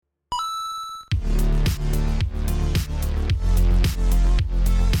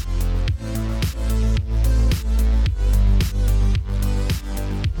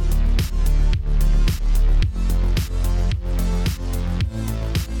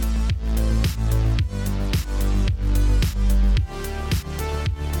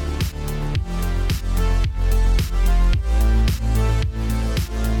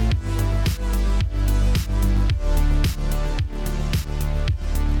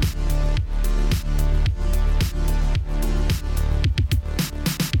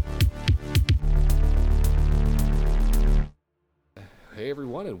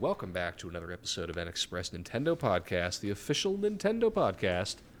And welcome back to another episode of NXpress Nintendo Podcast, the official Nintendo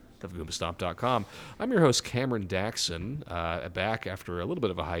podcast of GoombaStomp.com. I'm your host, Cameron Daxon, back after a little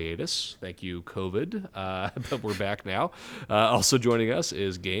bit of a hiatus. Thank you, COVID, but we're back now. Also joining us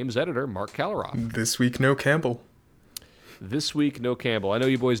is games editor Mark Kalaroff. This week, no Campbell. This week, no Campbell. I know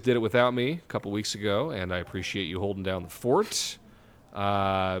you boys did it without me a couple weeks ago, and I appreciate you holding down the fort.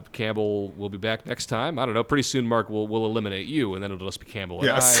 Campbell will be back next time. I don't know. Pretty soon, Mark will eliminate you, and then it'll just be Campbell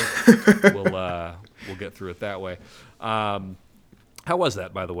and I. We'll get through it that way. How was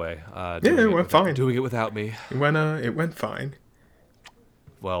that, by the way? It went fine. Doing it without me. It went fine.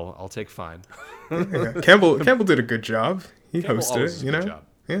 Well, I'll take fine. Yeah. Campbell did a good job. He Campbell hosted it, you know? Job.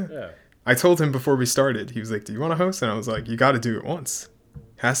 Yeah. I told him before we started, he was like, "Do you want to host?" And I was like, "You got to do it once.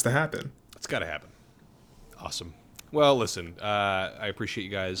 Has to happen." It's got to happen. Awesome. Well, listen, I appreciate you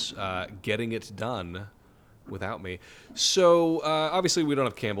guys getting it done without me. So, obviously, we don't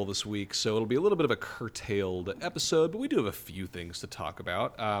have Campbell this week, so it'll be a little bit of a curtailed episode, but we do have a few things to talk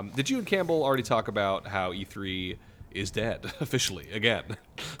about. Did you and Campbell already talk about how E3 is dead, officially, again?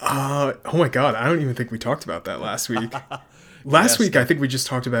 Oh my god, I don't even think we talked about that last week. Last week, I think we just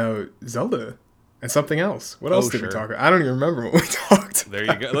talked about Zelda and something else. What else did we talk about? I don't even remember what we talked about. There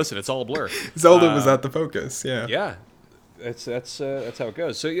you go. Listen, it's all a blur. Zelda was at the focus, yeah. Yeah. That's how it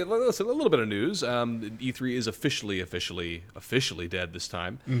goes. So yeah, listen, a little bit of news. E3 is officially dead this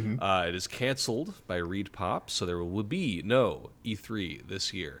time. Mm-hmm. It is canceled by Reed Pop, so there will be no E3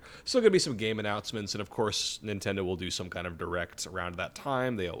 this year. Still going to be some game announcements, and of course, Nintendo will do some kind of direct around that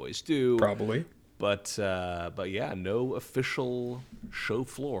time. They always do. Probably. But yeah, no official show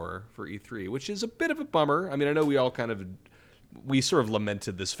floor for E3, which is a bit of a bummer. I mean, I know we sort of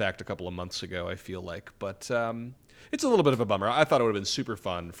lamented this fact a couple of months ago, I feel like, but it's a little bit of a bummer. I thought it would have been super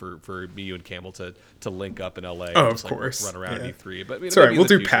fun for me, you, and Campbell to link up in LA. Oh, and just, of course. Run around at E3. But it's all right. We'll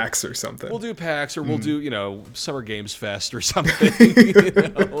do PAX or something. We'll do PAX, or we'll do Summer Games Fest or something.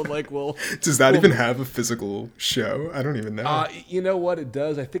 Does that even have a physical show? I don't even know. You know what? It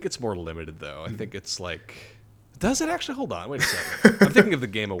does. I think it's more limited though. I think it's like. Does it actually? Hold on, wait a second. I'm thinking of the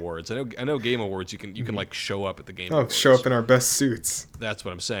Game Awards. I know Game Awards. You can like show up at the Game Awards. Show up in our best suits. That's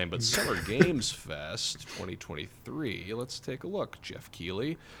what I'm saying. But Summer Games Fest 2023. Let's take a look. Jeff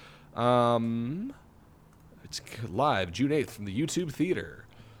Keighley. It's live June 8th from the YouTube Theater.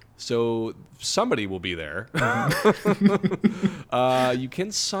 So somebody will be there. You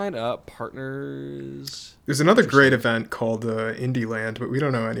can sign up, partners. There's another great event called Indieland, but we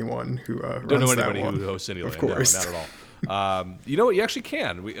don't know anyone who runs that one. Don't know anybody who hosts Indieland. Of course. No, not at all. You know what? You actually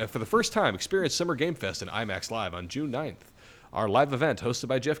can. For the first time, experience Summer Game Fest in IMAX Live on June 9th. Our live event hosted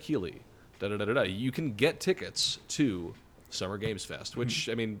by Jeff Keighley. You can get tickets to Summer Games Fest, which,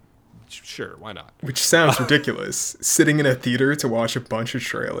 I mean, sure, why not? Which sounds ridiculous. Sitting in a theater to watch a bunch of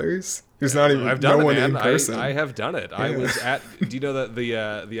trailers. There's not even no one in person. I have done it. Yeah. I was at. Do you know that the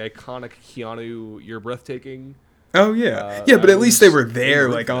iconic Keanu "You're Breathtaking"? Oh yeah, but at least they were there,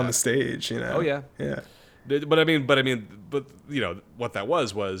 like on the stage. You know. Oh yeah. Yeah. But I mean, you know what that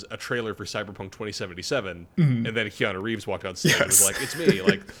was a trailer for Cyberpunk 2077, and then Keanu Reeves walked on stage and was like, "It's me!"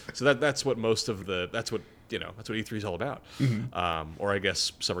 Like, so that's what that's what E3 is all about, or I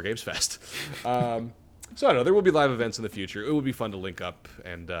guess Summer Games Fest. So I don't know. There will be live events in the future. It would be fun to link up,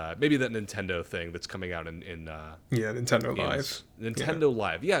 and maybe that Nintendo thing that's coming out in Nintendo Live. Nintendo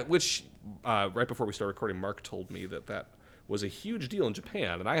Live, yeah. Which right before we started recording, Mark told me that was a huge deal in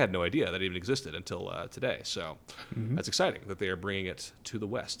Japan, and I had no idea that it even existed until today. So that's exciting that they are bringing it to the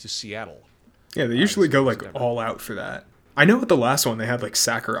West, to Seattle. Yeah, they usually go like all out for that. I know with the last one they had like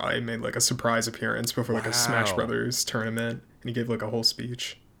Sakurai made like a surprise appearance before like a Smash Brothers tournament, and he gave like a whole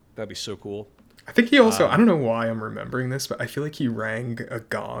speech. That'd be so cool. I think he also, I don't know why I'm remembering this, but I feel like he rang a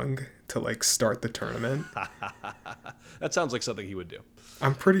gong to like start the tournament. That sounds like something he would do.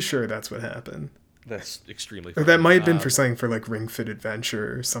 I'm pretty sure that's what happened. That's extremely funny. Or that might have been for something for like Ring Fit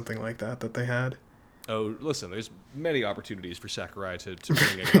Adventure or something like that they had. Oh, listen, there's many opportunities for Sakurai to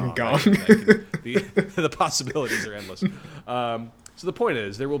bring a gong. The possibilities are endless. So the point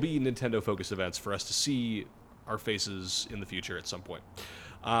is, there will be Nintendo-focused events for us to see our faces in the future at some point.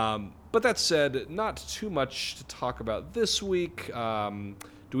 But that said, not too much to talk about this week.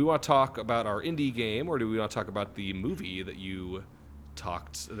 Do we want to talk about our indie game, or do we want to talk about the movie that you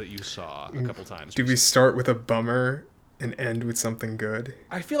saw a couple times? Do we start with a bummer and end with something good?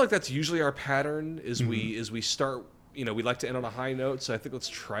 I feel like that's usually our pattern. We start. We like to end on a high note, so I think let's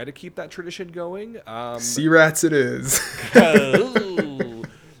try to keep that tradition going. Sea Rats it is.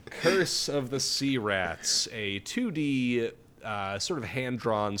 Curse of the Sea Rats, a 2D sort of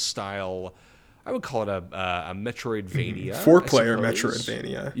hand-drawn style. I would call it a Metroidvania. 4-player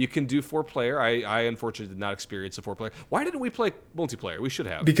Metroidvania. You can do 4-player. I unfortunately did not experience a 4-player. Why didn't we play multiplayer? We should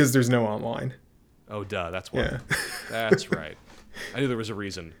have. Because there's no online. Oh, duh. That's why. Yeah. That's right. I knew there was a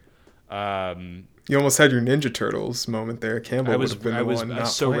reason. You almost had your Ninja Turtles moment there. Campbell would have been the one not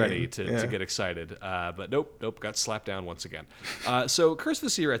so playing. ready to get excited, but nope, got slapped down once again. So Curse of the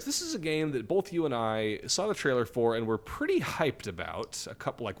Sea Rats, this is a game that both you and I saw the trailer for and were pretty hyped about a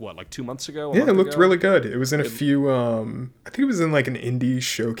couple, like 2 months ago? Yeah, it looked really good. It was in a few, I think it was in like an indie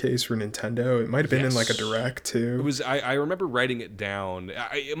showcase for Nintendo. It might have been in like a direct too. It was. I remember writing it down.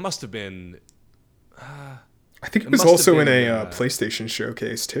 It must have been... I think it was also in a PlayStation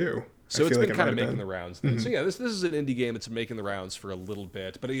showcase too. So it's been kind of making the rounds. Mm-hmm. So yeah, this is an indie game that's making the rounds for a little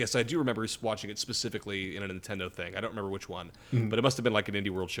bit. But yes, I do remember watching it specifically in a Nintendo thing. I don't remember which one, but it must have been like an Indie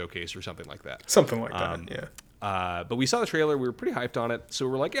World Showcase or something like that. Something like that, yeah. But we saw the trailer. We were pretty hyped on it. So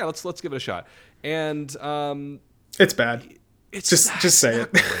we're like, yeah, let's give it a shot. And it's bad. It's just say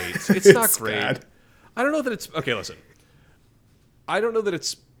it. Great. It's not great. Bad. I don't know that it's... Okay, listen. I don't know that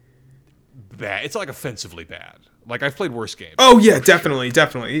it's bad. It's like offensively bad. Like, I've played worse games. Oh, yeah, definitely.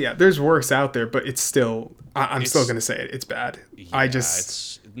 Yeah, there's worse out there, but it's still... I'm still going to say it. It's bad. Yeah,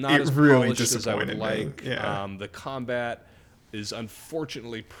 it's not as really polished as I would like. Yeah. The combat is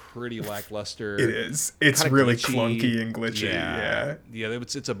unfortunately pretty lackluster. It is. It's really glitchy. Clunky and glitchy. Yeah,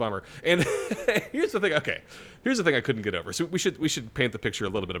 it's a bummer. And here's the thing. Okay, here's the thing I couldn't get over. So we should paint the picture a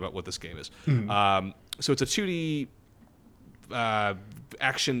little bit about what this game is. So it's a 2D...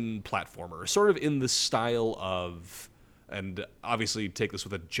 action platformer, sort of in the style of, and obviously take this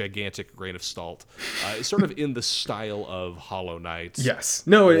with a gigantic grain of salt, it's sort of in the style of Hollow Knight. Yes.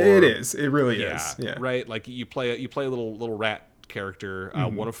 No, it is. It really is. Yeah. Right? Like you play a little rat character,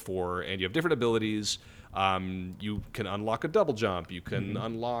 one of 4, and you have different abilities. You can unlock a double jump. You can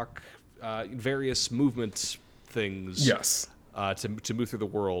unlock various movement things. Yes. To move through the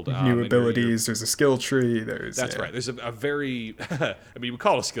world. New abilities. There's a skill tree. That's right. There's a very... I mean, we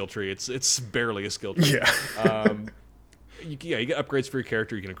call it a skill tree. It's barely a skill tree. Yeah. You get upgrades for your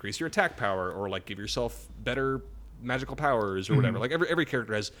character. You can increase your attack power or like give yourself better magical powers or whatever. Like every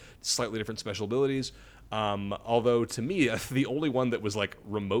character has slightly different special abilities. Although to me, the only one that was like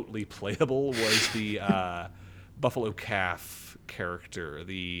remotely playable was the Buffalo Calf character.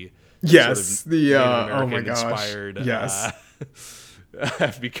 Yes, oh my gosh, inspired. Yes. I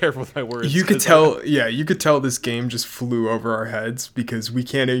have to be careful with my words. You could tell, you could tell this game just flew over our heads because we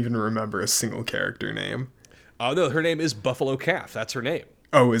can't even remember a single character name. Oh no, her name is Buffalo Calf. That's her name.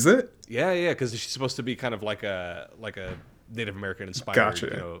 Oh, is it? Yeah, because she's supposed to be kind of like a Native American inspired,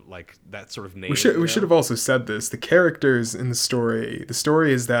 gotcha. Like that sort of name. We should have also said this. The characters in the story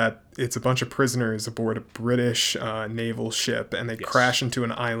is that it's a bunch of prisoners aboard a British naval ship, and they crash into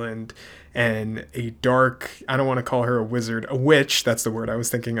an island, and a dark, I don't want to call her a wizard, a witch, that's the word I was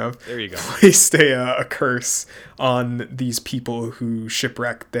thinking of. There you go. Placed a curse on these people who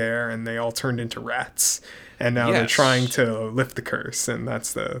shipwrecked there, and they all turned into rats. And now they're trying to lift the curse, and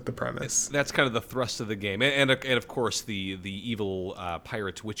that's the premise. That's kind of the thrust of the game, and of course the evil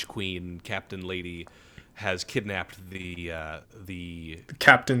pirate witch queen captain lady has kidnapped the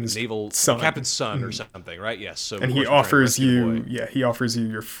captain's son or something, right? Yes. So and he offers you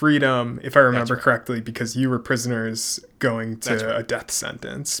your freedom, if I remember correctly, because you were prisoners going to a death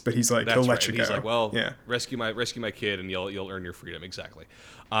sentence. But he's like, he'll let you go. He's like, well, rescue my kid, and you'll earn your freedom. Exactly.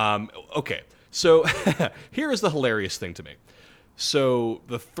 Okay. So here is the hilarious thing to me. So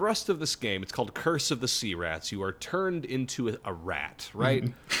the thrust of this game, it's called Curse of the Sea Rats. You are turned into a rat,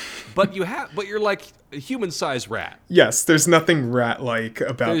 right? But you're like a human-sized rat. Yes, there's nothing rat-like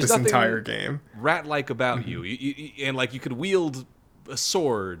about this entire game. Rat-like about you. And like you could wield a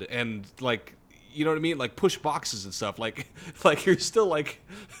sword and like, you know what I mean? Like push boxes and stuff. Like you're still like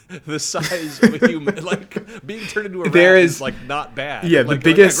the size of a human. Like being turned into a rat is like not bad. Yeah, like,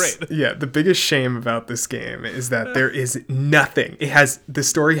 the biggest shame about this game is that there is nothing. The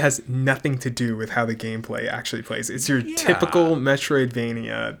story has nothing to do with how the gameplay actually plays. It's your typical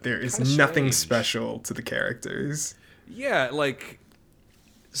Metroidvania. There is nothing special to the characters. Yeah, like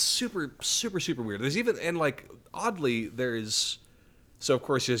super super weird. There's even, and like oddly there's, so of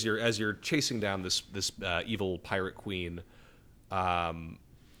course as you're chasing down this evil pirate queen,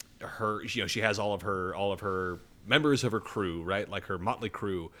 her, you know, she has all of her members of her crew, right? Like her motley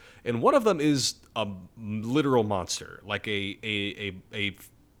crew, and one of them is a literal monster, like a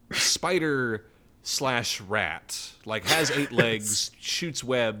spider slash rat, like has 8 legs, shoots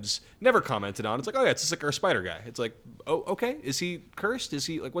webs, never commented on. It's like, oh yeah, it's just like our spider guy. It's like, oh okay, is he cursed? Is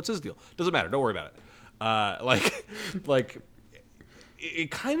he like, what's his deal? Doesn't matter, don't worry about it. Like it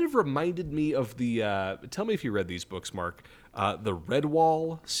kind of reminded me of the tell me if you read these books, Mark, the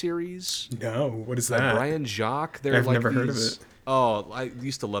Redwall series. No, what is that? Brian Jacques. I've never heard of it. Oh, I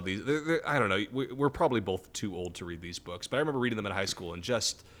used to love these. I don't know. We're probably both too old to read these books, but I remember reading them in high school and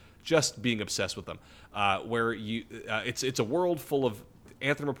just being obsessed with them. Where it's a world full of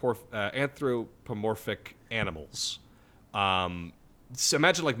anthropomorphic animals. So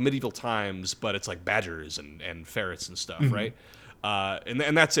imagine like medieval times, but it's like badgers and ferrets and stuff, right?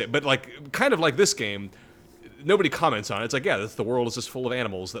 And that's it. But like kind of like this game, nobody comments on it. It's like, yeah, the world is just full of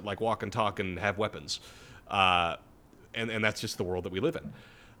animals that like walk and talk and have weapons. And that's just the world that we live in.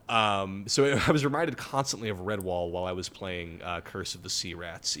 So I was reminded constantly of Redwall while I was playing Curse of the Sea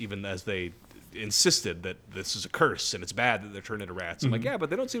Rats, even as they insisted that this is a curse and it's bad that they're turned into rats. I'm like, yeah, but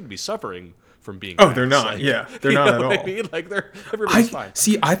they don't seem to be suffering from being rats. They're not. Like, yeah, they're not at all. I mean? Like everybody's fine.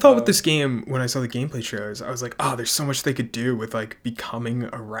 See, I thought with this game, when I saw the gameplay trailers, I was like, oh, there's so much they could do with like becoming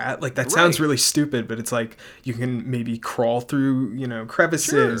a rat. Like that sounds really stupid, but it's like you can maybe crawl through, you know,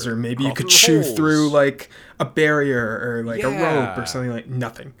 crevices, or maybe you could chew through like a barrier or like a rope or something. Like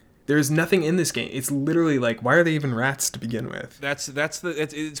nothing. There's nothing in this game. It's literally like, why are they even rats to begin with?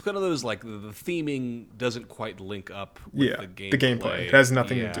 It's one of those like the theming doesn't quite link up with the gameplay. It has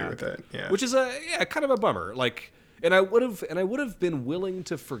nothing to do with it. Yeah. Which is kind of a bummer. Like, and I would have been willing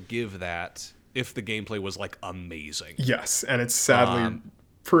to forgive that if the gameplay was like amazing. Yes, and it's sadly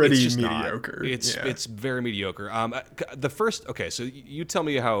pretty mediocre. It's very mediocre. So you tell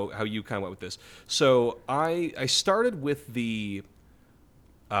me how you kind of went with this. So I started with the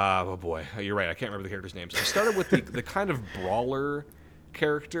oh boy, you're right. I can't remember the characters' names. I started with the kind of brawler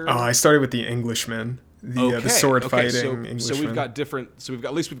character. Oh, I started with the Englishman, the sword fighting Englishman. So we've got different. So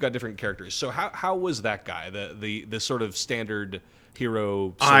at least we've got different characters. So how was that guy? The sort of standard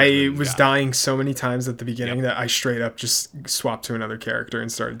hero. I was dying so many times at the beginning that I straight up just swapped to another character and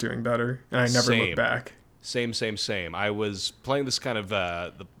started doing better, and I never looked back. Same. I was playing this kind of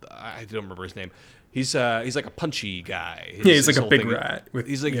I don't remember his name. He's like a punchy guy. He's like a big rat.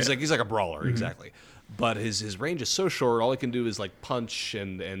 He's like a brawler, exactly. But his range is so short. All he can do is like punch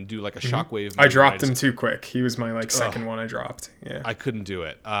and do like a shockwave. I dropped him too quick. He was my like second one I dropped. Yeah, I couldn't do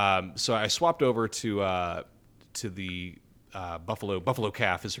it. So I swapped over to the Buffalo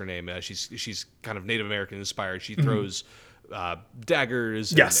Calf is her name. She's kind of Native American inspired. She throws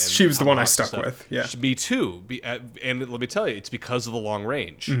daggers. Yes, she was the one I stuck with. Yeah, me too. And let me tell you, it's because of the long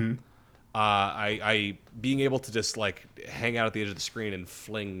range. I being able to just like hang out at the edge of the screen and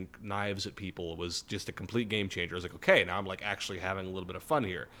fling knives at people was just a complete game changer. I was like, okay, now I'm like actually having a little bit of fun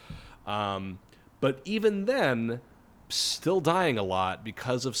here. But even then, still dying a lot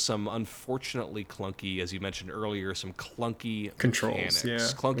because of some unfortunately clunky, as you mentioned earlier, some clunky controls.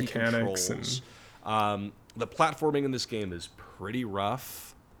 Controls. The platforming in this game is pretty rough.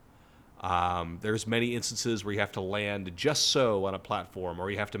 There's many instances where you have to land just so on a platform, or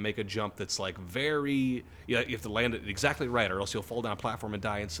you have to make a jump that's like you have to land it exactly right, or else you'll fall down a platform and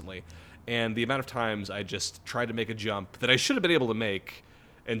die instantly. And the amount of times I just tried to make a jump that I should have been able to make,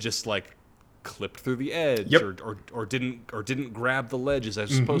 and just like clipped through the edge, or didn't grab the ledge as I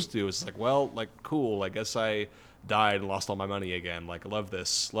was supposed to. It's like, well, like cool, I guess I died and lost all my money again. Like, love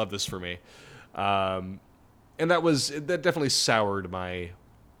this for me. And that definitely soured my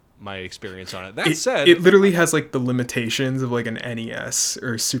experience on it. That said, it literally has like the limitations of like an NES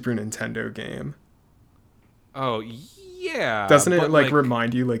or Super Nintendo game. Oh yeah, doesn't it like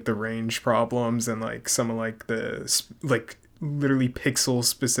remind you like the range problems and like some of like the like literally pixel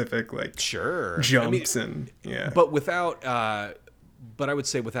specific like jumps but without but I would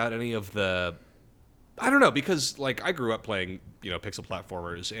say without any of the, I don't know, because like I grew up playing pixel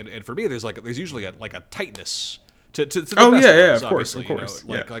platformers, and for me there's usually a tightness to the best ones, of course.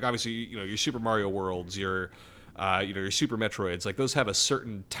 Like obviously your Super Mario Worlds, your Super Metroids, like those have a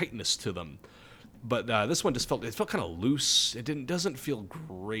certain tightness to them. But this one just felt kind of loose. It doesn't feel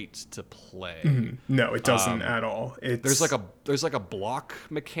great to play. No, it doesn't at all. There's like a block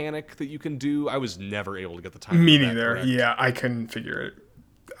mechanic that you can do. I was never able to get the time. Me neither. Yeah, I couldn't figure it.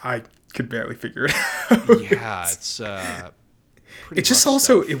 I could barely figure it out. Yeah, it's It just rough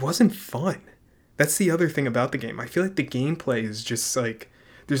also, stuff. it wasn't fun. That's the other thing about the game. I feel like the gameplay is just like,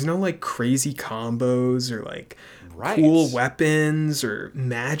 there's no like crazy combos or like cool Right. weapons or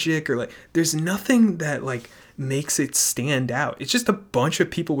magic or like, there's nothing that like makes it stand out. It's just a bunch of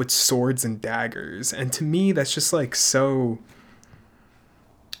people with swords and daggers. And to me, that's just like so,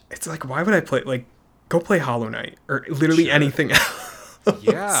 it's like, why would I play, like, go play Hollow Knight or literally Sure. anything else.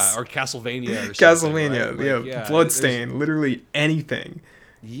 Yeah, or Castlevania or something. Castlevania, Right? Like, yeah, Bloodstain, literally anything.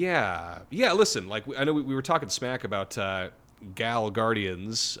 Yeah. Yeah, listen, like, I know we were talking smack about Gal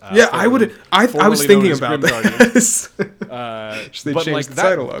Guardians. Yeah, I would. I was formerly known thinking as about Grim Guardians. this. They But changed like the that,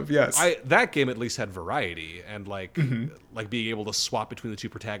 title of, yes. that game at least had variety and like Mm-hmm. like being able to swap between the two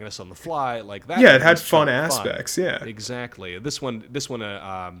protagonists on the fly, like that. Yeah, it at had least fun felt aspects, yeah. exactly. This one,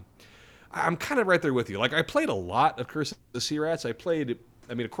 I'm kind of right there with you. Like, I played a lot of Curse of the Sea Rats. I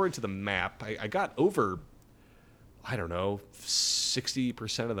mean, according to the map, I got over, I don't know,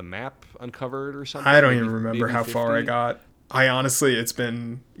 60% of the map uncovered or something. I don't maybe- even remember maybe how far I 50. got. I honestly, it's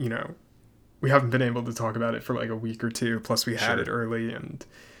been, we haven't been able to talk about it for like a week or two. Plus, we had Sure. it early, and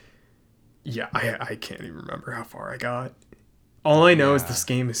yeah, I can't even remember how far I got. All I know is Yeah. this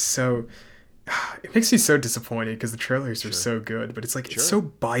game is so. It makes me so disappointed because the trailers are so good, but it's like it's so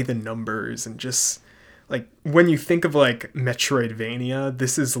by the numbers and just like when you think of like Metroidvania,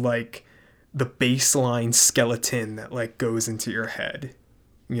 this is like the baseline skeleton that like goes into your head,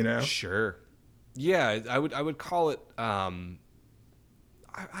 you know? Sure. Yeah, I would call it I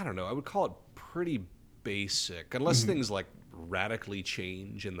don't know, I would call it pretty basic unless things like radically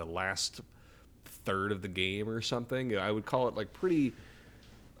change in the last third of the game or something. I would call it like pretty,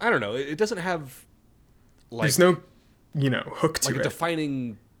 I don't know, it doesn't have like There's no, hook to like a it.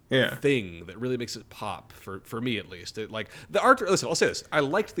 defining Yeah. thing that really makes it pop for me at least. Like the art, listen, I'll say this. I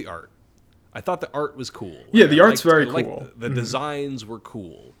liked the art. I thought the art was cool. Yeah, Like, the art's very I liked cool. The designs were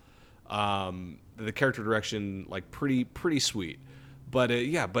cool. The character direction, like pretty sweet. But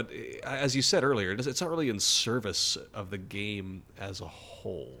as you said earlier, it's not really in service of the game as a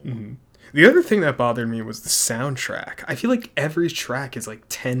whole. The other thing that bothered me was the soundtrack. I feel like every track is like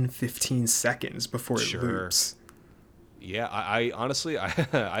 10, 15 seconds before it Sure. loops. Yeah, I honestly,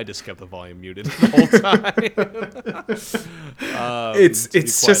 I just kept the volume muted the whole time. It's to be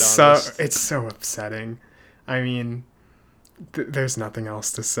just quite honest. it's so upsetting. I mean, there's nothing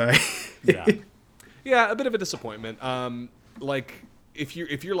else to say. Yeah, a bit of a disappointment. Like if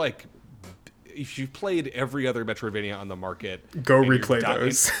you've played every other Metroidvania on the market, Go and you're replay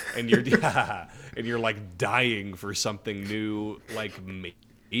those. and you're like dying for something new, like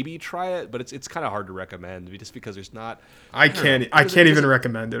maybe try it, but it's kind of hard to recommend just because there's not. I can't even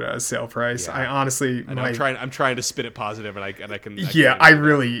recommend it as sale price. Yeah. I honestly, I know, I'm trying to spin it positive, and I can. yeah, can't I even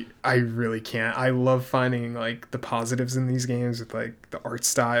do that. really can't. I love finding like the positives in these games with like the art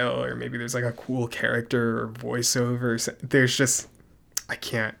style, or maybe there's like a cool character or voiceover. There's just, I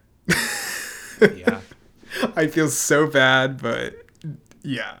can't. Yeah. I feel so bad, but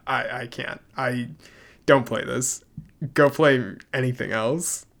yeah, I can't. I don't play this. Go play anything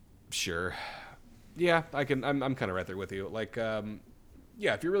else. Sure. Yeah, I can. I'm kind of right there with you. Like,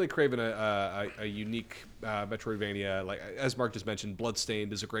 yeah, if you're really craving a unique Metroidvania, like as Mark just mentioned,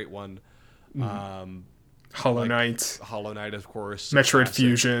 Bloodstained is a great one. Hollow Knight, Hollow Knight, of course. Metroid classic.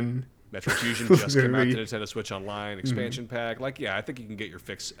 Fusion. Metroid Fusion just came out to Literally. Nintendo Switch Online expansion pack. Like, yeah, I think you can get your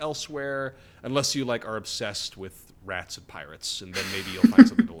fix elsewhere, unless you like are obsessed with rats and pirates, and then maybe you'll find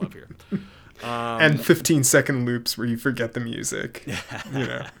something to love here. And 15-second loops where you forget the music.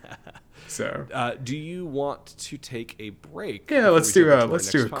 So Do you want to take a break? yeah, before let's we do jump a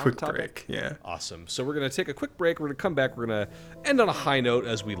into our next quick topic? break. Yeah. Awesome. So we're going to take a quick break. We're going to come back. We're going to end on a high note,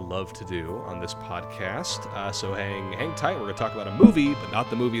 as we love to do on this podcast. So hang tight. We're going to talk about a movie, but not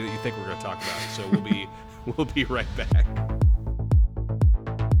the movie that you think we're going to talk about. So we'll be right back.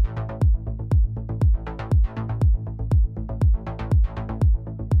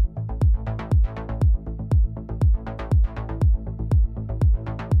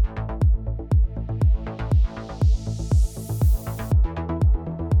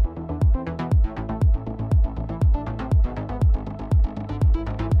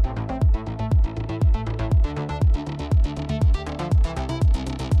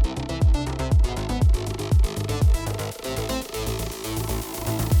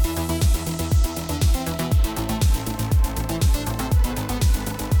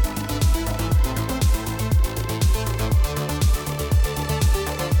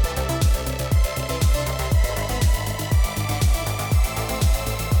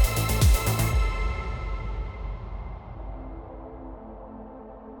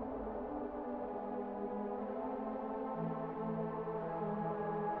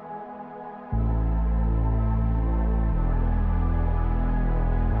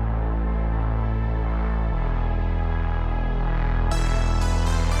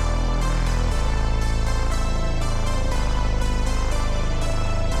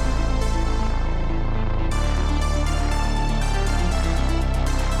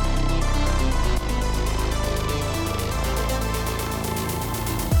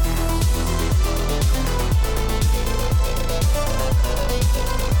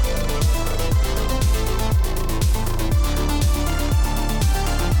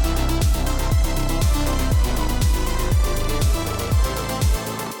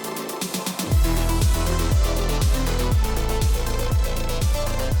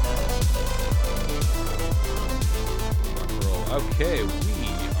 Okay, we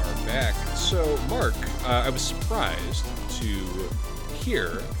are back. So, Mark, I was surprised to hear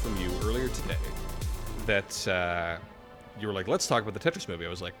from you earlier today that you were like, let's talk about the Tetris movie. I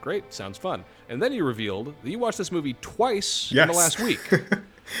was like, great, sounds fun. And then you revealed that you watched this movie twice in the last week.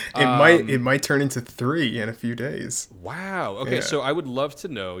 It might turn into 3 in a few days. Wow. Okay, Yeah. so I would love to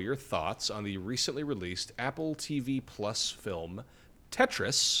know your thoughts on the recently released Apple TV Plus film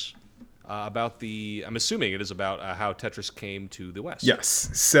Tetris. I'm assuming it is about how Tetris came to the West. Yes.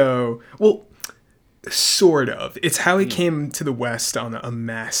 So, well, sort of. It's how it came to the West on a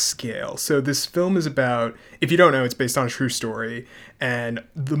mass scale. So this film is about, if you don't know, it's based on a true story, and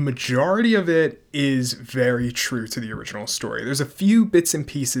the majority of it is very true to the original story. There's a few bits and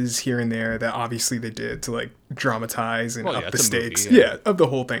pieces here and there that obviously they did to like dramatize and up the stakes. Movie, of the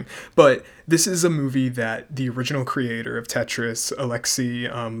whole thing. But this is a movie that the original creator of Tetris, Alexei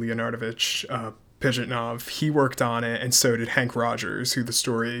Leonardovich Pajitnov, he worked on it, and so did Hank Rogers, who the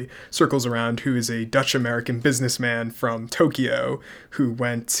story circles around, who is a Dutch-American businessman from Tokyo who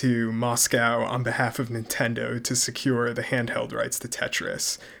went to Moscow on behalf of Nintendo to secure the handheld rights to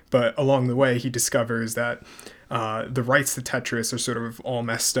Tetris. But along the way, he discovers that the rights to Tetris are sort of all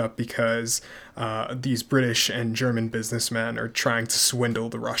messed up because these British and German businessmen are trying to swindle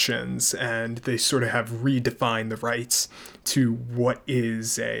the Russians, and they sort of have redefined the rights to what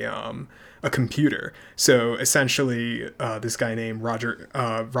is a computer. So essentially, this guy named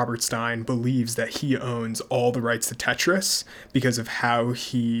Robert Stein believes that he owns all the rights to Tetris because of how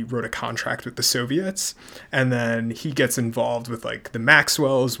he wrote a contract with the Soviets. And then he gets involved with like the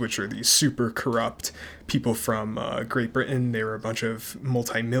Maxwells, which are these super corrupt people from Great Britain. They were a bunch of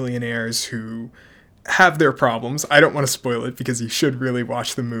multimillionaires who have their problems. I don't want to spoil it because you should really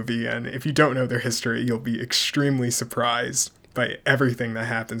watch the movie. And if you don't know their history, you'll be extremely surprised by everything that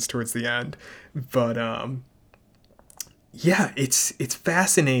happens towards the end. But yeah, it's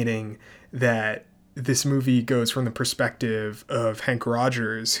fascinating that this movie goes from the perspective of Hank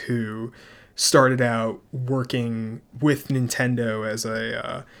Rogers, who started out working with Nintendo as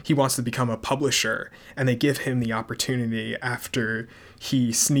he wants to become a publisher, and they give him the opportunity after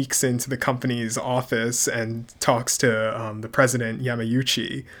he sneaks into the company's office and talks to the president,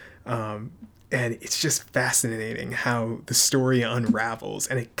 Yamauchi. And it's just fascinating how the story unravels,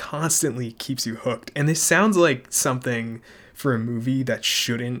 and it constantly keeps you hooked. And this sounds like something for a movie that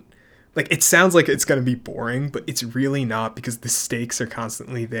shouldn't, like, it sounds like it's going to be boring, but it's really not, because the stakes are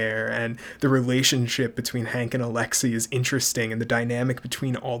constantly there, and the relationship between Hank and Alexei is interesting, and the dynamic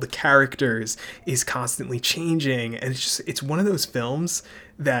between all the characters is constantly changing. And it's one of those films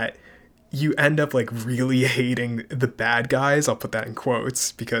that you end up like really hating the bad guys. I'll put that in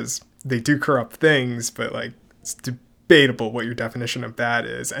quotes because they do corrupt things, but like it's debatable what your definition of bad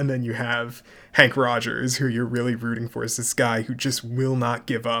is. And then you have Hank Rogers, who you're really rooting for, is this guy who just will not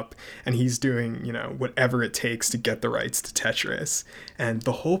give up, and he's doing, whatever it takes to get the rights to Tetris. And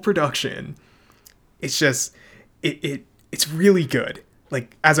the whole production, it's just it's really good.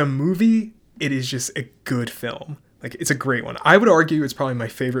 Like, as a movie, it is just a good film. Like, it's a great one. I would argue it's probably my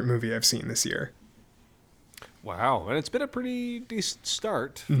favorite movie I've seen this year. Wow, and it's been a pretty decent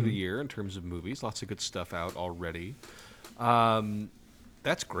start for the year in terms of movies. Lots of good stuff out already.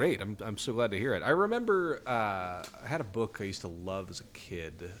 That's great. I'm so glad to hear it. I remember I had a book I used to love as a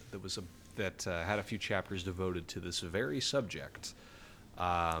kid that had a few chapters devoted to this very subject.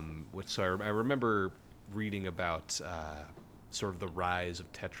 I remember reading about sort of the rise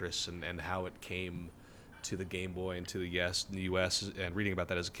of Tetris and how it came to the Game Boy and to the U.S. and reading about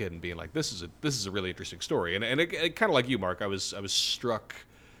that as a kid and being like, this is a really interesting story. And it kind of like you, Mark, I was struck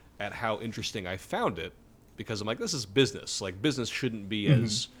at how interesting I found it, because I'm like, this is business. Like, business shouldn't be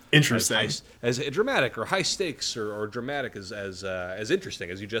as interesting, as dramatic or high stakes or dramatic as interesting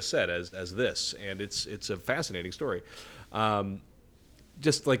as you just said as this. And it's a fascinating story.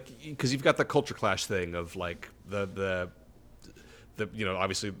 Just like, because you've got the culture clash thing of like the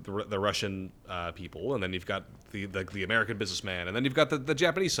obviously the Russian people, and then you've got the American businessman, and then you've got the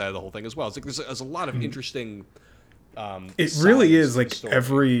Japanese side of the whole thing as well. It's like there's a lot of interesting. It really is like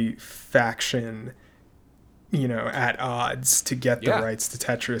every faction, at odds to get the rights to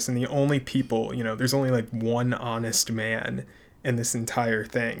Tetris, and the only people, there's only like one honest man in this entire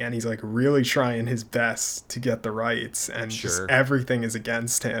thing, and he's like really trying his best to get the rights, and just everything is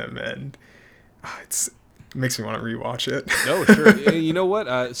against him, and it makes me want to rewatch it. No, sure. You know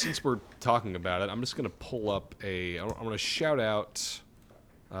what? Since we're talking about it, I'm just going to pull up I'm going to shout out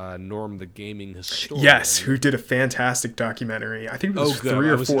Norm the Gaming Historian. Yes, who did a fantastic documentary. I think it was 3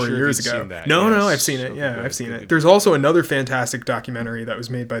 or 4 years ago. No, I've seen it. Yeah, I've seen it. There's also another fantastic documentary that was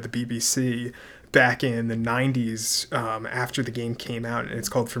made by the BBC back in the 90s after the game came out, and it's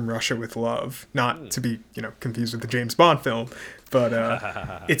called From Russia with Love. Not to be, confused with the James Bond film, but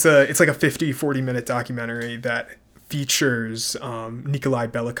it's like a 40 minute documentary that features Nikolai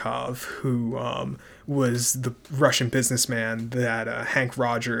Belikov, who was the Russian businessman that Hank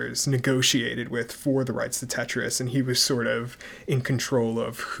Rogers negotiated with for the rights to Tetris, and he was sort of in control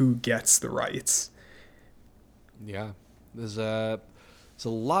of who gets the rights. Yeah, there's a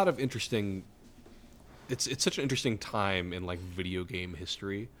lot of interesting. It's such an interesting time in like video game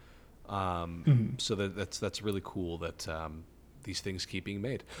history, so that's really cool that these things keep being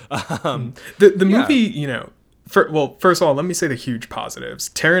made. The movie, first of all, let me say the huge positives.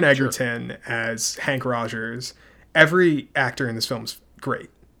 Taron Egerton as Hank Rogers. Every actor in this film is great.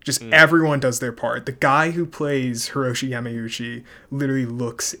 Just everyone does their part. The guy who plays Hiroshi Yamauchi literally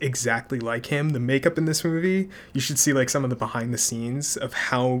looks exactly like him. The makeup in this movie, you should see like some of the behind the scenes of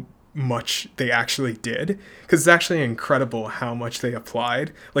how much they actually did, because it's actually incredible how much they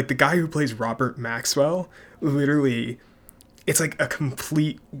applied. Like the guy who plays Robert Maxwell, literally, it's like a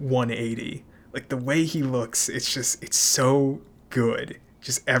complete 180. Like the way he looks, it's so good.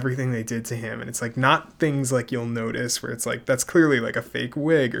 Just everything they did to him. And it's like not things like you'll notice where it's like, that's clearly like a fake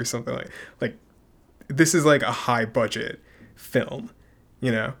wig or something like this is like a high budget film,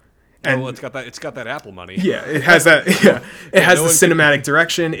 And it's got that Apple money. Yeah, it has that. Yeah, it has the cinematic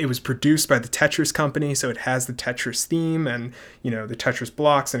direction. It was produced by the Tetris company, so it has the Tetris theme and the Tetris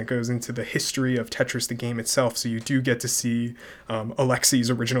blocks, and it goes into the history of Tetris, the game itself. So you do get to see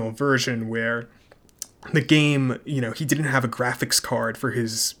Alexei's original version, where the game, he didn't have a graphics card for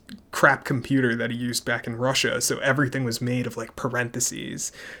his crap computer that he used back in Russia, so everything was made of like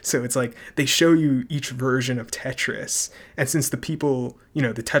parentheses. So it's like they show you each version of Tetris, and since the people, the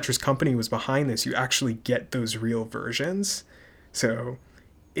Tetris company was behind this, you actually get those real versions. So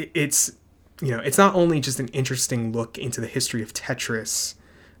it's not only just an interesting look into the history of Tetris,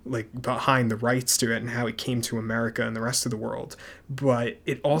 like behind the rights to it and how it came to America and the rest of the world, but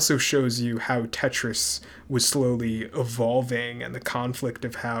it also shows you how Tetris was slowly evolving and the conflict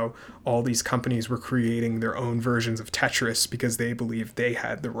of how all these companies were creating their own versions of Tetris because they believed they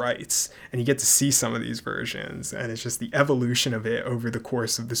had the rights. And you get to see some of these versions, and it's just the evolution of it over the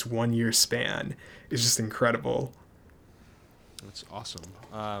course of this 1 year span is just incredible. That's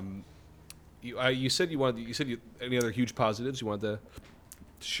awesome. You said any other huge positives you wanted to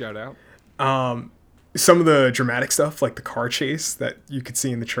shout out? Some of the dramatic stuff, like the car chase that you could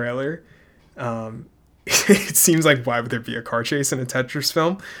see in the trailer. It seems like, why would there be a car chase in a Tetris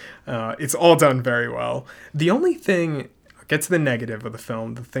film? It's all done very well. The only thing, I'll get to the negative of the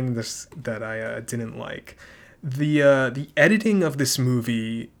film, the thing that I didn't like, the editing of this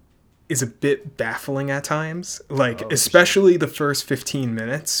movie is a bit baffling at times. Especially the first 15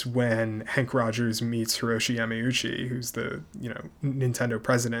 minutes when Hank Rogers meets Hiroshi Yamauchi, who's the, Nintendo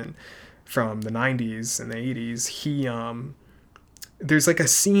president from the 90s and the 80s. He, there's like a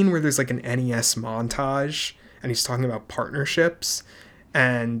scene where there's like an NES montage and he's talking about partnerships,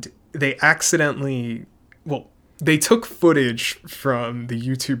 and they they took footage from the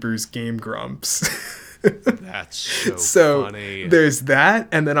YouTuber's Game Grumps. That's so funny. There's that,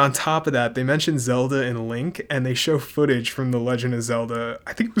 and then on top of that, they mention Zelda and Link, and they show footage from The Legend of Zelda.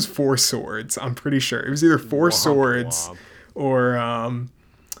 I think it was Four Swords. I'm pretty sure it was either Four Swords or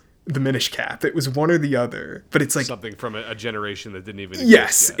the Minish Cap. It was one or the other, but it's like something from a generation that didn't even exist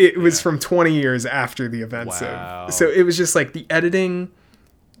yes, yet. It was from 20 years after the events. Wow. So it was just like the editing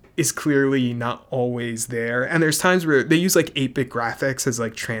is clearly not always there, and there's times where they use like 8-bit graphics as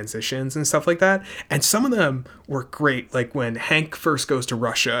like transitions and stuff like that, and some of them work great, like when Hank first goes to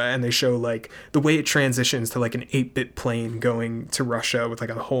Russia and they show like the way it transitions to like an 8-bit plane going to Russia with like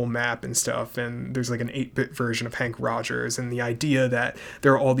a whole map and stuff, and there's like an 8-bit version of Hank Rogers, and the idea that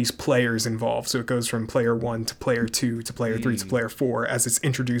there are all these players involved, so it goes from player 1 to player 2 to player 3 to player 4 as it's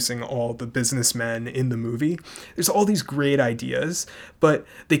introducing all the businessmen in the movie. There's all these great ideas, but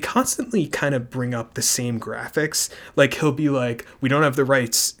they constantly kind of bring up the same graphics. Like he'll be like, we don't have the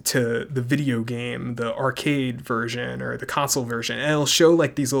rights to the video game, the arcade version or the console version, and it'll show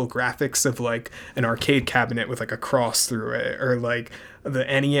like these little graphics of like an arcade cabinet with like a cross through it, or like the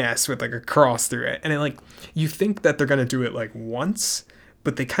NES with like a cross through it, and it, like, you think that they're gonna do it like once,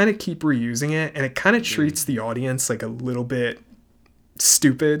 but they kind of keep reusing it, and it kind of treats the audience like a little bit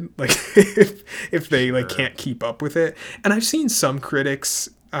stupid, like if they like can't keep up with it. And I've seen some critics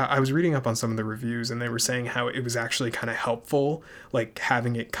I was reading up on some of the reviews, and they were saying how it was actually kind of helpful, like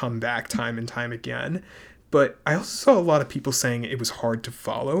having it come back time and time again. But I also saw a lot of people saying it was hard to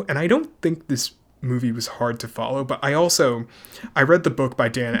follow, and I don't think this movie was hard to follow. But I read the book by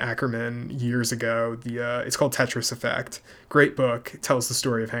Dan Ackerman years ago. It's called Tetris Effect. Great book. It tells the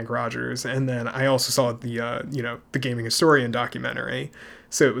story of Hank Rogers. And then I also saw the Gaming Historian documentary.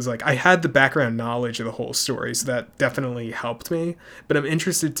 So it was like I had the background knowledge of the whole story, so that definitely helped me. But I'm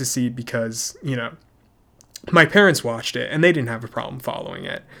interested to see because, my parents watched it and they didn't have a problem following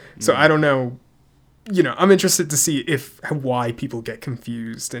it. So I don't know, I'm interested to see why people get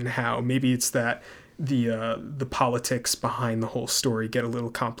confused and how maybe it's that the politics behind the whole story get a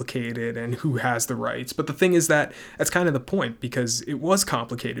little complicated and who has the rights. But the thing is that that's kind of the point, because it was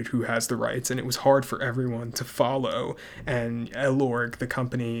complicated who has the rights and it was hard for everyone to follow. And Elorg, the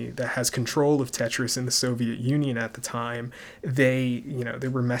company that has control of Tetris in the Soviet Union at the time, they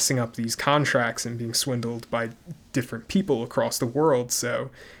were messing up these contracts and being swindled by different people across the world.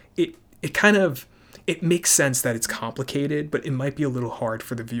 So it makes sense that it's complicated, but it might be a little hard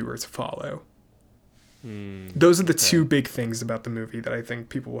for the viewer to follow. Those are the two big things about the movie that I think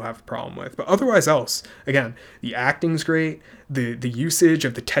people will have a problem with. But otherwise else, again, the acting's great. The usage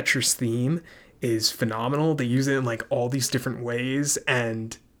of the Tetris theme is phenomenal. They use it in like all these different ways,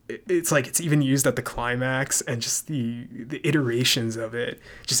 and it's like it's even used at the climax, and just the iterations of it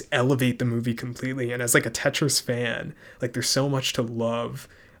just elevate the movie completely. And as like a Tetris fan, like there's so much to love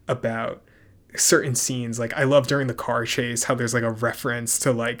about certain scenes. Like I love during the car chase how there's like a reference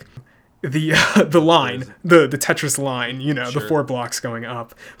to like the line, the Tetris line, Sure. the 4 blocks going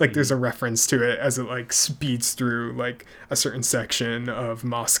up. Like there's a reference to it as it like speeds through like a certain section of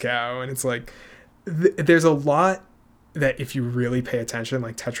Moscow, and it's like there's a lot that if you really pay attention,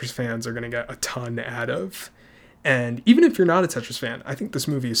 like Tetris fans are gonna get a ton out of. And even if you're not a Tetris fan, I think this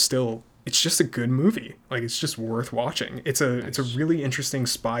movie is still, it's just a good movie. Like it's just worth watching. It's a really interesting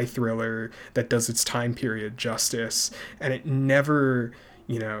spy thriller that does its time period justice, and it never,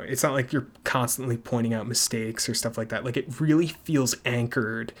 it's not like you're constantly pointing out mistakes or stuff like that. Like it really feels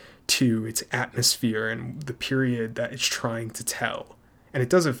anchored to its atmosphere and the period that it's trying to tell. And it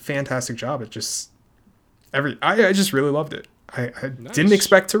does a fantastic job at just I just really loved it. I didn't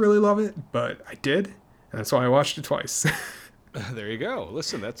expect to really love it, but I did. And that's why I watched it twice. There you go.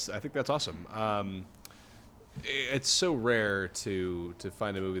 Listen, I think that's awesome. It's so rare to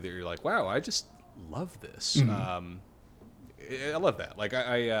find a movie that you're like, wow, I just love this. Mm-hmm. I love that. Like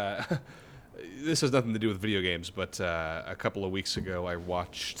I this has nothing to do with video games, but a couple of weeks ago I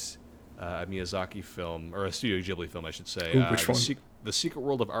watched a Miyazaki film, or a Studio Ghibli film, I should say. Ooh, which one? The Secret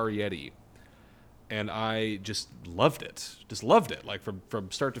World of Arrietty. And I just loved it. Just loved it, like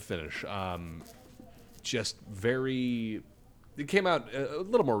from start to finish. Just very. It came out a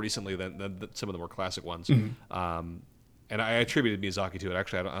little more recently than some of the more classic ones. Mm-hmm. And I attributed Miyazaki to it.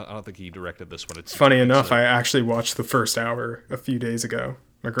 Actually, I don't think he directed this one. It's funny enough, I actually watched the first hour a few days ago.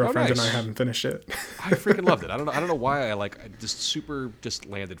 My girlfriend and I haven't finished it. I freaking loved it. I don't know why I just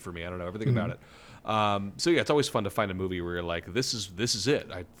landed for me. I don't know everything about it. So yeah, it's always fun to find a movie where you're like, this is it.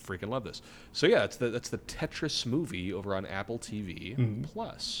 I freaking love this. So yeah, that's the Tetris movie over on Apple TV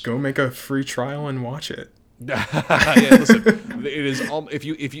Plus. Go make a free trial and watch it. Yeah, listen, it is if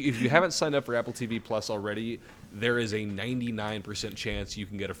you haven't signed up for Apple TV Plus already, there is a 99% chance you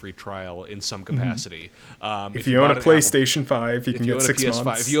can get a free trial in some capacity. If you own a PlayStation 5, you can get 6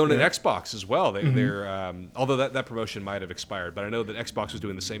 months. If you own an Xbox as well, they're although that promotion might have expired, but I know that Xbox was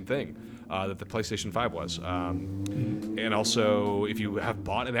doing the same thing that the PlayStation 5 was. And also, if you have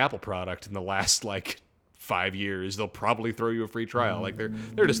bought an Apple product in the last 5 years, they'll probably throw you a free trial. Like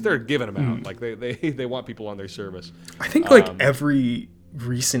they're giving them out. Like they want people on their service. I think every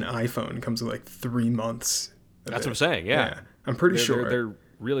recent iPhone comes with 3 months. That's what I'm saying. Yeah. I'm pretty sure they're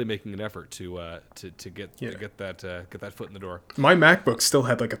really making an effort to get that foot in the door. My MacBook still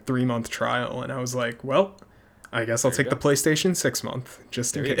had a 3-month trial, and I was like, well, I guess I'll take the PlayStation 6 month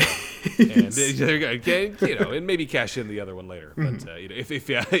just in case. And and maybe cash in the other one later. But if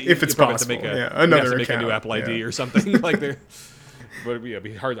it's possible, another make a new Apple ID or something but it'd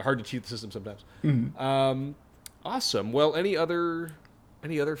be hard to cheat the system sometimes. Awesome. Well, any other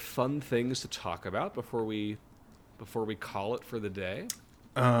fun things to talk about before we call it for the day?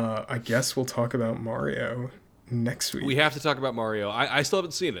 I guess we'll talk about Mario next week. We have to talk about Mario. I still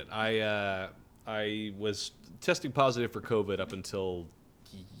haven't seen it. I was testing positive for COVID up until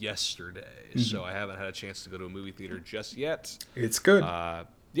yesterday, so I haven't had a chance to go to a movie theater just yet. It's good.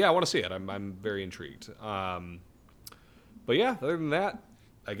 Yeah, I want to see it. I'm very intrigued. But yeah, other than that,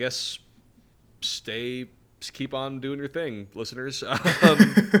 I guess stay just keep on doing your thing, listeners.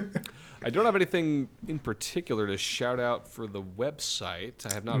 I don't have anything in particular to shout out for the website.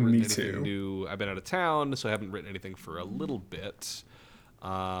 I have not written anything new. I've been out of town, so I haven't written anything for a little bit.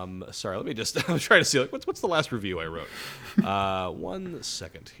 Sorry, let me just. I'm trying to see what's the last review I wrote. 1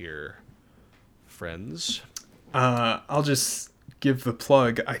 second here, friends. I'll just give the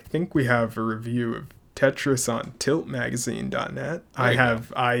plug. I think we have a review of Tetris on tiltmagazine.net.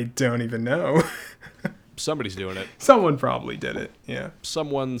 I don't even know. Somebody's doing it. Someone probably did it. Yeah.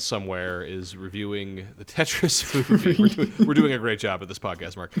 Someone somewhere is reviewing the Tetris movie. We're doing a great job at this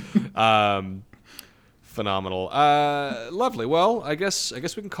podcast, Mark. Phenomenal. Lovely. Well, I guess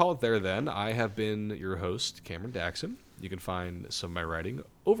we can call it there then. I have been your host, Cameron Daxon. You can find some of my writing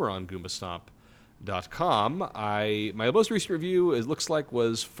over on goombastomp.com. My most recent review, it looks like,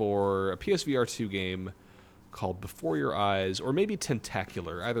 was for a PSVR 2 game called Before Your Eyes, or maybe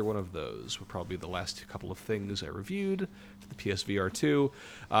Tentacular. Either one of those would probably be the last couple of things I reviewed for the PSVR 2.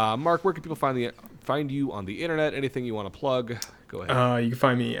 Mark, where can people find you on the internet? Anything you want to plug? Go ahead. You can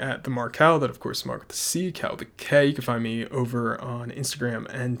find me at the Mark Cal, that of course Mark with the C, Cal with the K. You can find me over on Instagram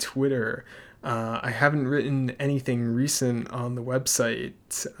and Twitter. I haven't written anything recent on the website.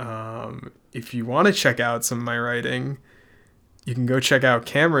 If you want to check out some of my writing, you can go check out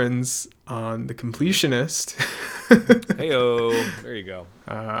Cameron's on The Completionist. Heyo, there you go.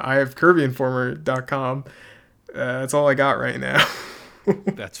 I have KirbyInformer.com. That's all I got right now.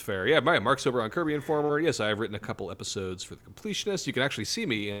 That's fair. Yeah, Mark's over on Kirby Informer. Yes, I have written a couple episodes for The Completionist. You can actually see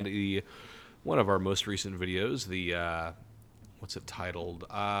me in one of our most recent videos, what's it titled?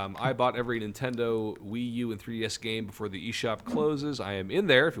 I bought every Nintendo, Wii U, and 3DS game before the eShop closes. I am in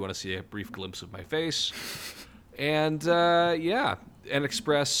there if you want to see a brief glimpse of my face. And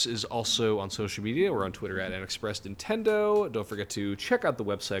NXpress is also on social media. We're on Twitter at NXpress Nintendo. Don't forget to check out the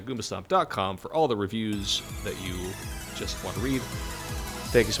website, goombastomp.com, for all the reviews that you just want to read.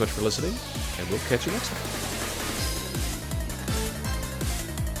 Thank you so much for listening, and we'll catch you next time.